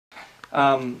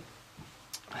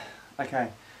Okay,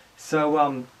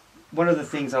 so one of the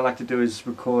things I like to do is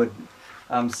record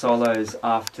solos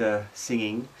after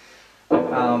singing,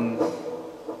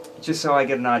 just so I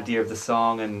get an idea of the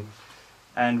song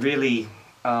and really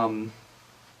the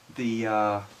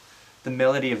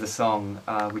melody of the song,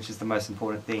 which is the most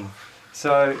important thing.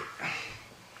 So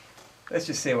let's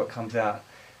just see what comes out.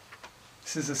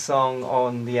 This is a song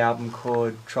on the album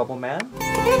called Trouble Man.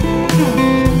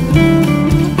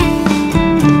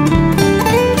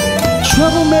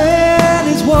 Trouble man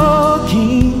is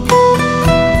walking,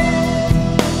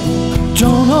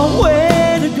 don't know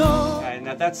where to go. Okay,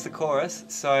 now that's the chorus,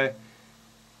 so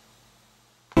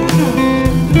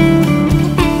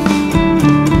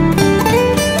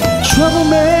Trouble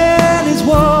man is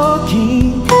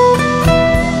walking,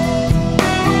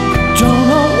 don't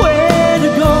know where to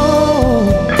go.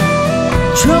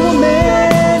 Trouble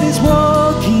man is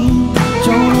walking,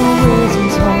 don't know where's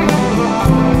his home.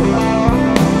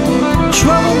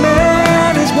 Trouble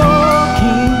man is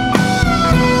walking,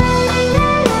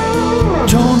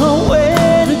 don't know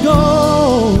where to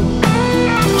go.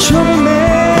 Trouble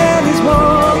man is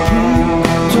walking,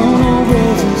 don't know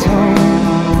where's his home.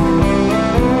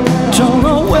 Don't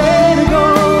know where to go.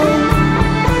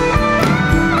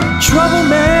 Trouble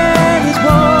man is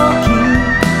walking,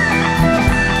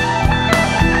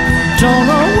 don't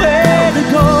know where to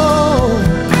go.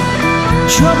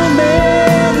 Trouble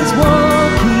man is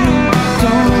walking,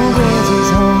 don't know where's his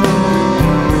home.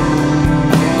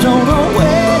 Don't know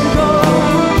where to go.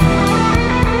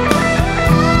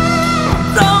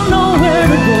 Don't know where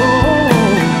to go.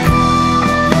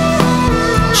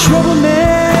 Trouble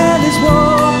man is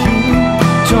walking,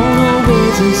 don't know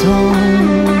where's his home.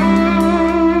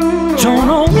 Don't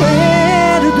know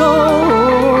where to go.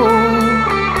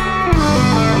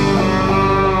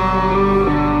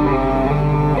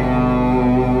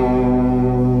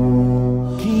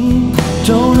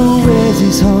 Don't know where's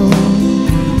his home.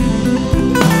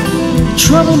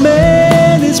 Trouble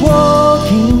man is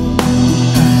walking,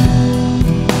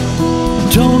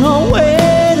 don't know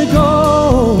where to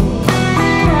go.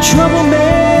 Trouble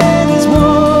man is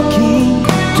walking,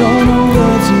 don't know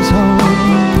where's his home.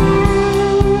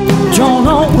 Don't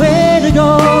know where to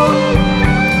go.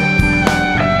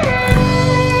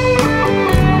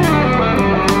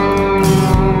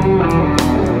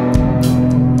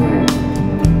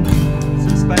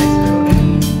 some space for it.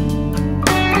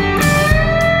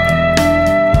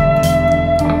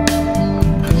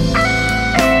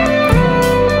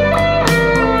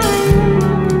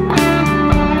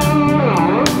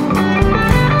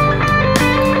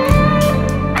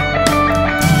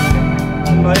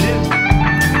 Unload it.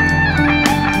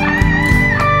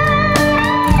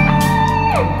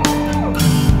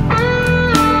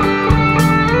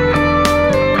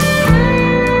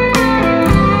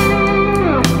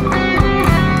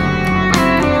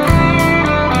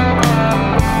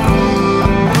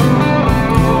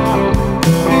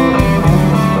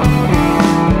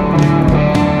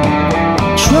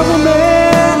 Trouble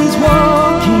man is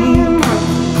walking,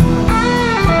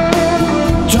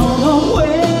 don't know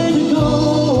where to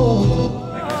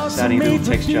go. Starting a little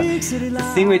texture.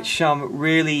 The thing which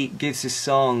really gives this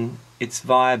song its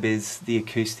vibe is the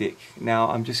acoustic. Now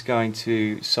I'm just going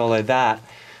to solo that,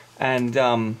 and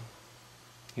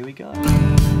here we go.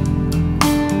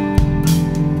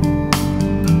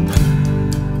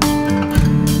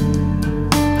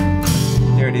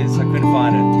 There it is, I couldn't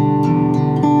find it.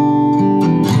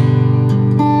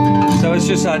 So it's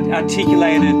just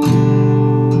articulated.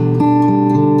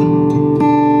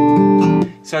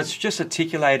 So it's just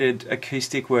articulated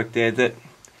acoustic work there that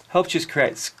helps just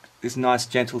create this nice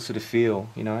gentle sort of feel,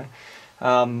 you know.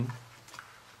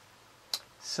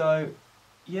 So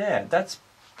yeah, that's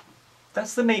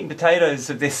the meat and potatoes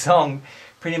of this song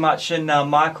pretty much. And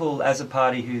Michael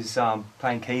Azzopardi, who's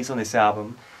playing keys on this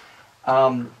album,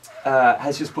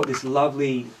 has just put this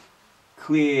lovely,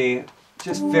 clear,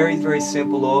 just very, very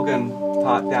simple organ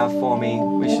part down for me,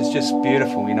 which is just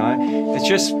beautiful, you know.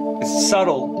 It's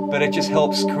subtle, but it just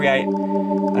helps create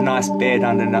a nice bed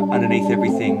underneath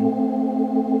everything.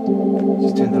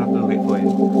 Just turn that up a little bit for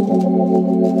you.